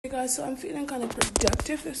Guys, so I'm feeling kind of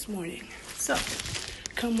productive this morning. So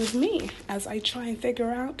come with me as I try and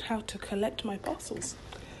figure out how to collect my parcels.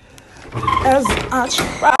 As I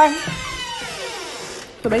try.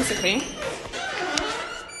 So basically,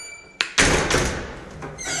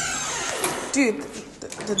 dude,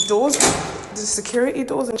 the doors, the security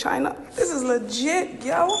doors in China, this is legit,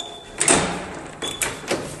 yo.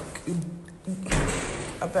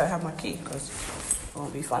 I better have my key because it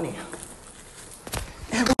won't be funny.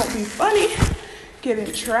 It won't be funny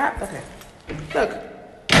getting trapped. Okay, look,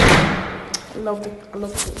 I love the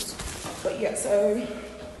tools. But yeah, so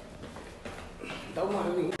don't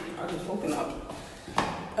mind me. I just woken up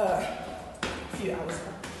a few hours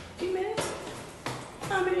ago, a few minutes,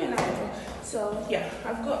 maybe an hour. So yeah,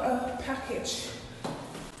 I've got a package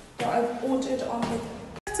that I've ordered on the.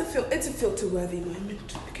 It's a filter-worthy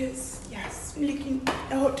moment because yes, I'm looking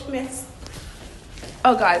a hot mess.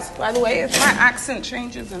 Oh guys, by the way, if my accent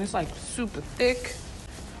changes and it's like super thick,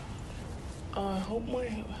 I hope my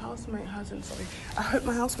housemate hasn't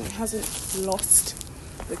lost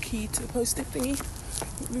the key to the post-it thingy.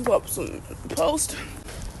 We've got some post.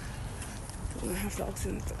 I'm gonna have to ask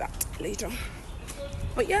him for that later.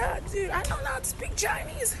 But yeah, dude, I don't know how to speak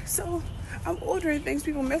Chinese, so I'm ordering things.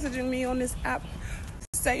 People messaging me on this app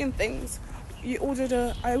saying things. I wanted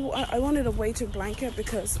a weighted blanket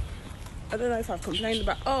because I don't know if I've complained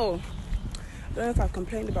about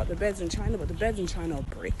the beds in China, but the beds in China are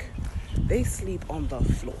brick. They sleep on the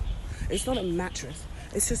floor. It's not a mattress.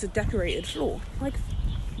 It's just a decorated floor. Like,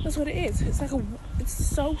 that's what it is. It's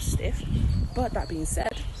so stiff. But that being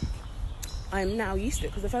said, I am now used to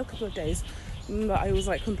it because the first couple of days, remember I was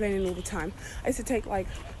like complaining all the time. I used to take like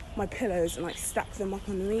my pillows and like stack them up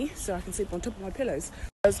on me so I can sleep on top of my pillows.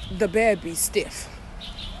 Because the bed be stiff.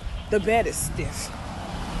 The bed is stiff.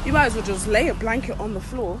 You might as well just lay a blanket on the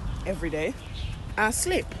floor every day and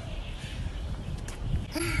sleep.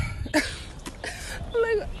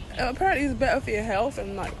 Like, apparently it's better for your health,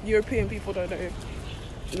 and like European people don't know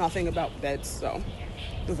nothing about beds, so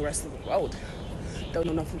the rest of the world don't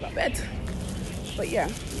know nothing about beds. But yeah.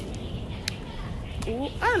 Ooh,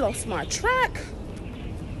 I lost my track.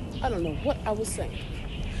 I don't know what I was saying.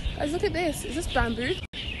 Guys, look at this. Is this bamboo?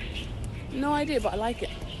 No idea, but I like it.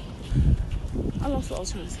 I lost what I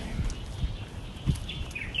was trying to say.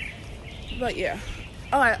 But yeah.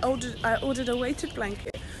 Oh, I ordered a weighted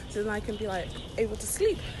blanket so then I can be like able to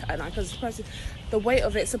sleep at night, because the weight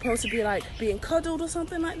of it's supposed to be like being cuddled or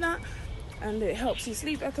something like that, and it helps you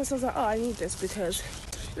sleep better. So I was like, oh, I need this because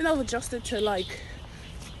even though I've adjusted to like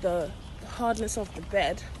the hardness of the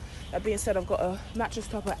bed, that being said, I've got a mattress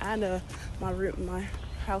topper and my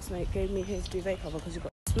housemate gave me his duvet cover because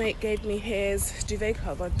gave me his duvet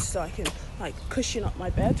cover so I can like cushion up my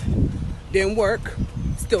bed. Didn't work.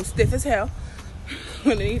 Still stiff as hell.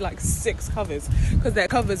 I'm gonna need like 6 covers because their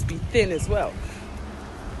covers be thin as well.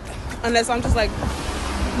 Unless I'm just like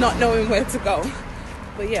not knowing where to go.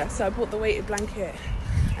 But yeah, so I bought the weighted blanket,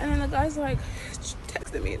 and then the guy's like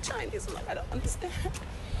texting me in Chinese. I'm like, I don't understand.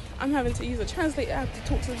 I'm having to use a translator app to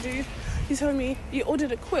talk to the dude. He's telling me, you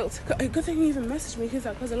ordered a quilt. Good thing he even messaged me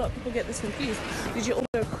because a lot of people get this confused. Did you order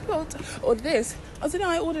a quilt or this? I said, no,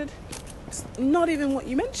 I ordered not even what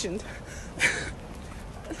you mentioned.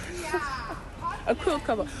 A quilt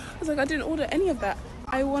cover. I was like, I didn't order any of that.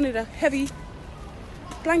 I wanted a heavy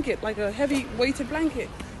blanket, like a heavy weighted blanket.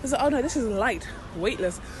 I was like, oh no, this is light,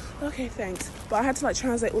 weightless. Okay, thanks. But I had to like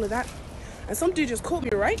translate all of that. And some dude just called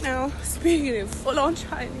me right now, speaking in full-on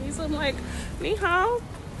Chinese. I'm like, ni hao.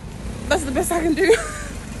 That's the best I can do.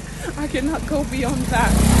 I cannot go beyond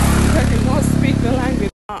that. I cannot speak the language.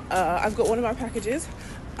 I've got one of my packages.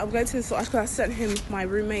 I'm going to I sent him, my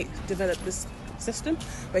roommate developed this system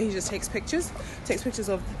where he just takes pictures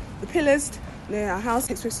of the pillars near our house,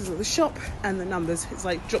 takes pictures of the shop and the numbers. It's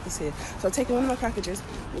like, drop this here. So I've taken one of my packages.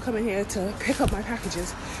 I'm coming here to pick up my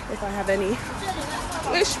packages if I have any.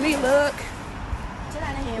 Wish me luck.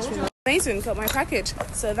 Amazing, got my package.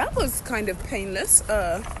 So that was kind of painless,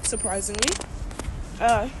 surprisingly.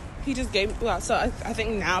 He just gave me, so I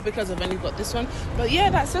think now because I've only got this one. But yeah,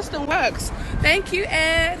 that system works. Thank you,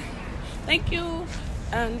 Ed. Thank you.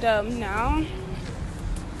 And now,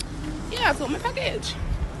 yeah, I've got my package.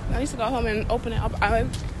 I need to go home and open it up. I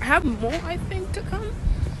have more, I think, to come.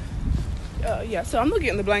 Yeah, so I'm not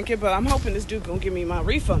getting the blanket, but I'm hoping this dude gonna give me my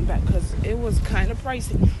refund back because it was kind of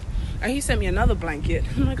pricey. And he sent me another blanket.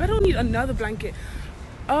 I'm like, I don't need another blanket.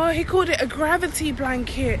 Oh, he called it a gravity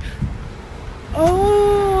blanket.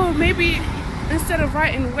 Oh, maybe instead of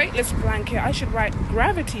writing weightless blanket, I should write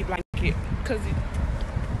gravity blanket.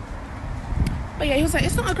 But yeah, he was like,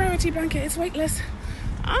 it's not a gravity blanket, it's weightless.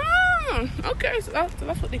 Ah, Okay, so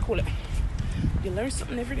that's what they call it. You learn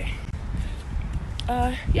something every day.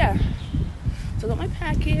 Yeah. So I got my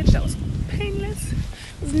package. That was painless.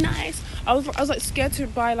 It was nice. I was like scared to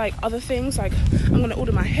buy like other things. Like I'm gonna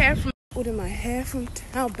order my hair from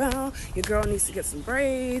Taobao. Your girl needs to get some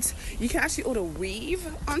braids. You can actually order weave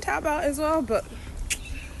on Taobao as well, but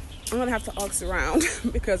I'm gonna have to ask around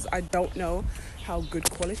because I don't know how good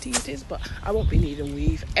quality it is, but I won't be needing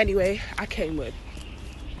weave. Anyway, I came with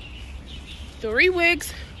 3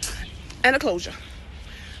 wigs and a closure.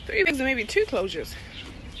 3 wigs and maybe 2 closures,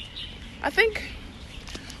 I think.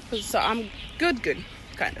 So I'm good,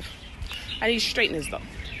 kind of. I need straighteners though.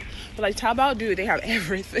 But like Taobao, dude, they have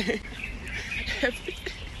everything. Everything.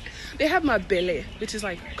 They have my belly, which is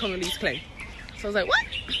like Congolese clay. So I was like, what?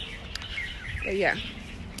 But yeah.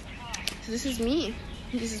 So this is me.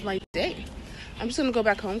 This is my day. I'm just gonna go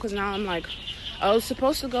back home because now I'm like, I was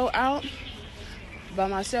supposed to go out by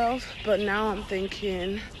myself, but now I'm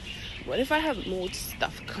thinking, what if I have more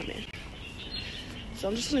stuff coming? So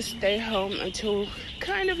I'm just gonna stay home until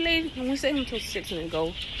kind of late. I'm gonna stay home until 6 and then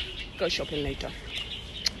go shopping later.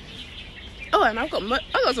 Oh, and I've got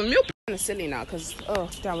some meal prep. Kind of silly now because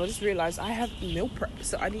damn, I just realized I have meal prep,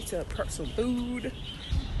 so I need to prep some food.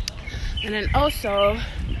 And then also,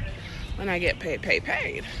 when I get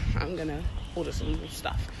paid, I'm gonna order some more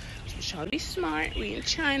stuff. So we're trying to be smart. We in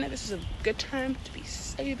China. This is a good time to be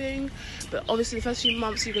saving. But obviously, the first few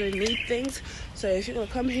months you're gonna need things. So if you're gonna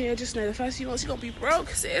come here, just know the first few months you're gonna be broke,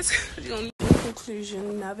 sis. You're gonna. In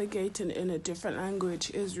conclusion, navigating in a different language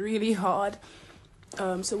is really hard.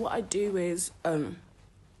 So what I do is,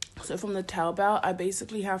 so from the Taobao, I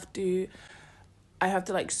basically have to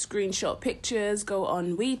like screenshot pictures, go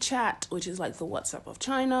on WeChat, which is like the WhatsApp of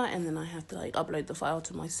China, and then I have to like upload the file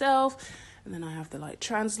to myself, and then I have to like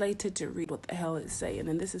translate it to read what the hell it's saying,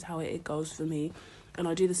 and this is how it goes for me. And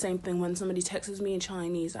I do the same thing when somebody texts me in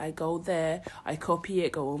Chinese. I go there, I copy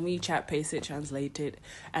it, go on WeChat, paste it, translate it,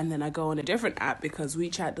 and then I go on a different app because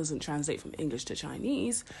WeChat doesn't translate from English to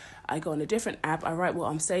Chinese. I go on a different app, I write what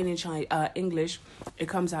I'm saying in English, it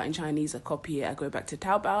comes out in Chinese, I copy it, I go back to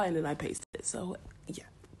Taobao, and then I paste it. So, yeah,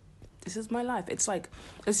 this is my life. It's like,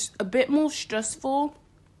 it's a bit more stressful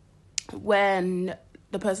when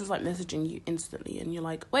the person's like messaging you instantly and you're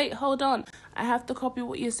like, wait, hold on, I have to copy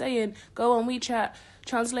what you're saying, go on WeChat,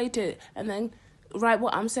 translate it, and then write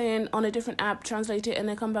what I'm saying on a different app, translate it, and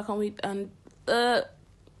then come back on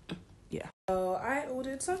yeah. So I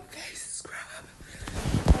ordered some face scrub.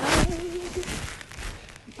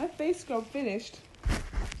 My face scrub finished,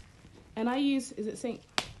 and I use, is it St.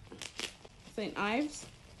 Ives?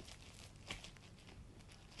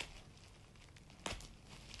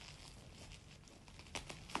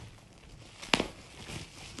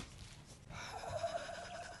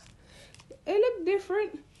 It looked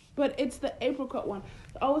different, but it's the apricot one.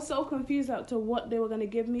 I was so confused as to what they were going to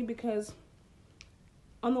give me because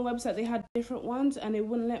on the website they had different ones and it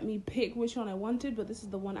wouldn't let me pick which one I wanted, but this is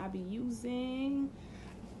the one I'll be using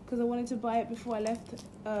because I wanted to buy it before I left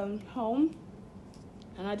home,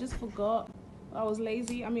 and I just forgot. I was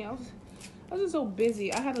lazy. I mean, I was just so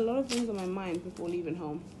busy. I had a lot of things on my mind before leaving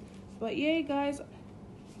home. But yeah, guys,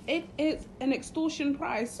 it is an extortion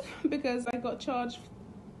price because I got charged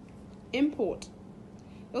import.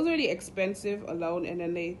 It was already expensive alone, and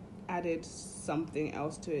then they added something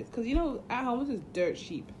else to it because, you know, at home this is dirt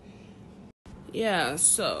cheap. Yeah,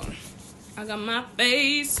 so I got my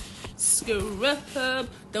face scrub.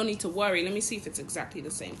 Don't need to worry. Let me see if it's exactly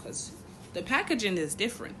the same because the packaging is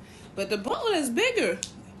different, but the bottle is bigger.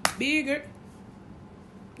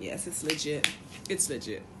 Yes, it's legit.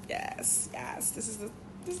 Yes, this is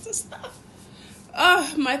the stuff.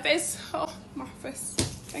 My face.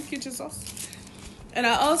 Thank you, Jesus. And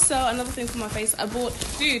I also, another thing for my face, I bought,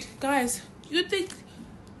 dude, guys, you'd think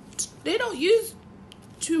they don't use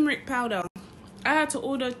turmeric powder. I had to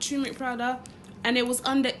order turmeric powder and it was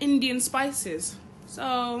under Indian spices.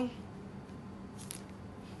 So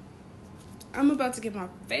I'm about to get my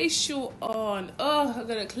facial on. I'm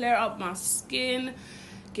gonna clear up my skin,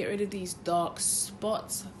 get rid of these dark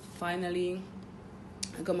spots. Finally,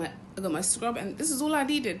 I got my scrub, and this is all I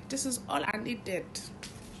needed.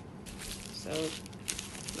 So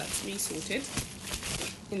that's me sorted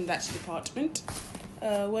in that department.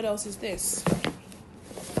 What else is this?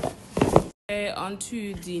 Okay, on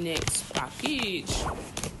to the next package.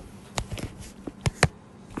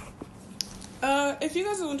 If you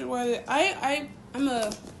guys are wondering why I'm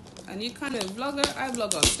a new kind of vlogger. I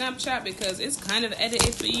vlog on Snapchat because it's kind of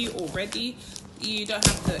edited for you already. You don't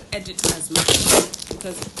have to edit as much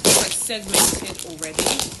because it's like segmented already.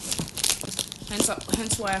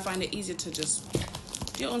 Hence why I find it easier to just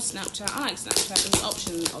you're on Snapchat, I like Snapchat. There's the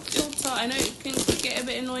option of filter. I know it can get a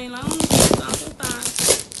bit annoying, like, oh, filter.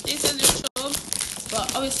 This is your job.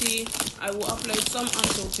 But obviously, I will upload some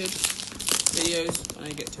unfiltered videos when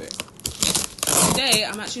I get to it. Today,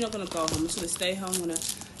 I'm actually not going to go home. I'm just going to stay home. I'm going to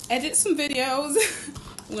edit some videos.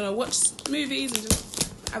 I'm going to watch movies and just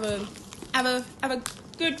have a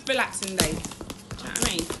good, relaxing day. Do you know what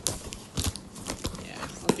I mean? Yeah,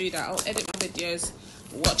 I'll do that. I'll edit my videos,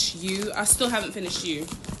 watch You. I still haven't finished You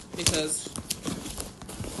because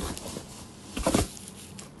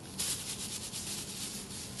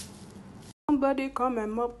somebody come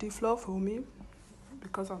and mop the floor for me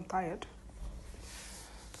because I'm tired.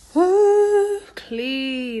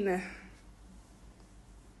 Clean.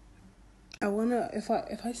 I wanna, if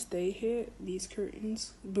I stay here, these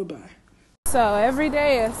curtains, bye-bye. So every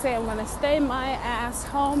day I say I'm gonna stay my ass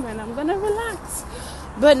home and I'm gonna relax.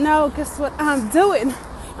 But no, guess what I'm doing?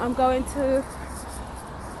 I'm going to,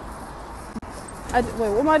 wait,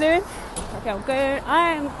 what am I doing? Okay,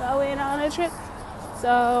 I am going on a trip.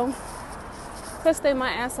 So, let's stay my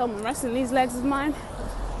ass home and resting these legs of mine.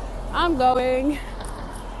 I'm going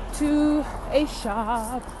to a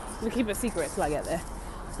shop. I'm gonna keep it secret till I get there,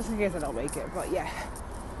 just in case I don't make it. But yeah,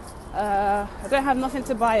 I don't have nothing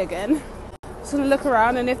to buy again. Just gonna look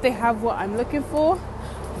around, and if they have what I'm looking for,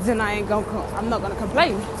 then I'm not gonna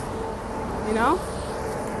complain, you know.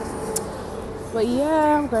 But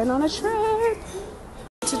yeah, I'm going on a trip.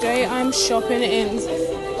 Today I'm shopping in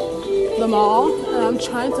the mall, and I'm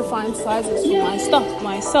trying to find sizes for my stuff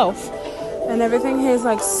myself. And everything here is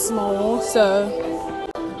like small, so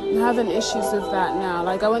I'm having issues with that now.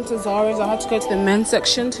 Like I went to Zara's, I had to go to the men's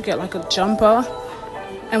section to get like a jumper.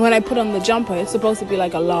 And when I put on the jumper, it's supposed to be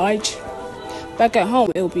like a large. Back at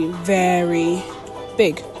home, it'll be very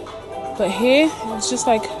big. But here, it's just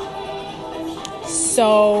like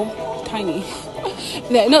so tiny.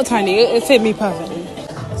 No, not tiny, it fit me perfectly.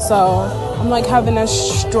 So I'm like having a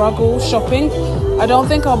struggle shopping. I don't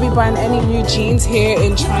think I'll be buying any new jeans here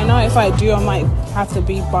in China. If I do, I might have to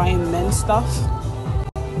be buying men's stuff.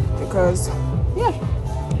 Because, yeah,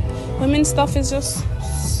 women's stuff is just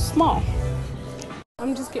small.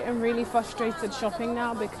 I'm just getting really frustrated shopping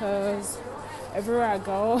now because everywhere I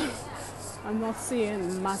go, I'm not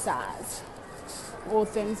seeing my size. All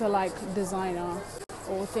things are like designer.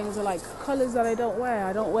 All things are like colors that I don't wear.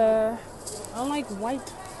 I don't like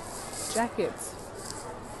white jackets.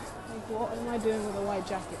 Like, what am I doing with a white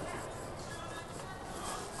jacket?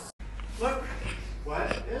 Look,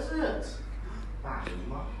 what is it?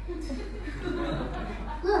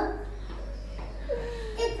 Look,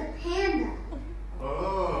 it's a panda.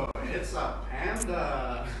 Oh, it's a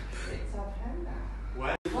panda. It's a panda.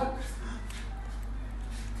 What? Look,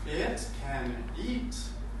 it can eat.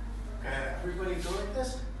 Everybody go like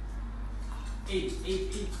this. Eat.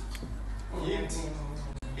 Eat. It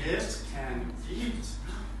can eat.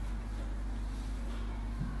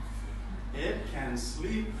 It can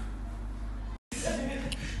sleep.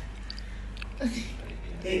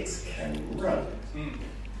 It can run.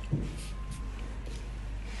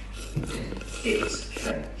 It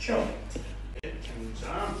can jump. It can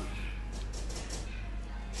jump.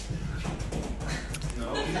 No.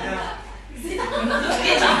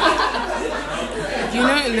 You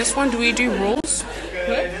know, in this one, do we do rules?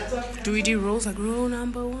 Okay, hands up. Do we do rules like rule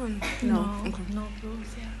number 1? No. Okay. No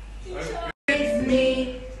rules, yeah. Okay. With me.